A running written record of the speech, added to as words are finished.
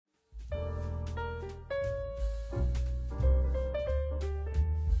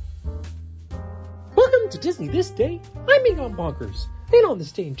to Disney this day, I'm Egon Bonkers. And on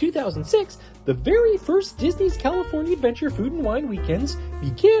this day in 2006, the very first Disney's California Adventure Food and Wine Weekends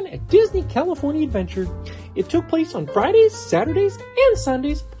began at Disney California Adventure. It took place on Fridays, Saturdays, and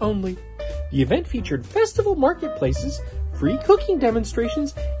Sundays only. The event featured festival marketplaces, free cooking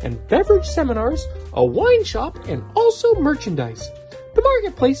demonstrations, and beverage seminars, a wine shop, and also merchandise. The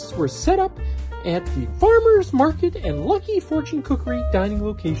marketplaces were set up at the Farmers Market and Lucky Fortune Cookery dining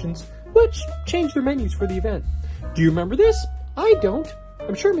locations, which changed their menus for the event. Do you remember this? I don't.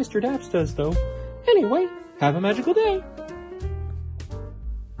 I'm sure Mr. Daps does, though. Anyway, have a magical day.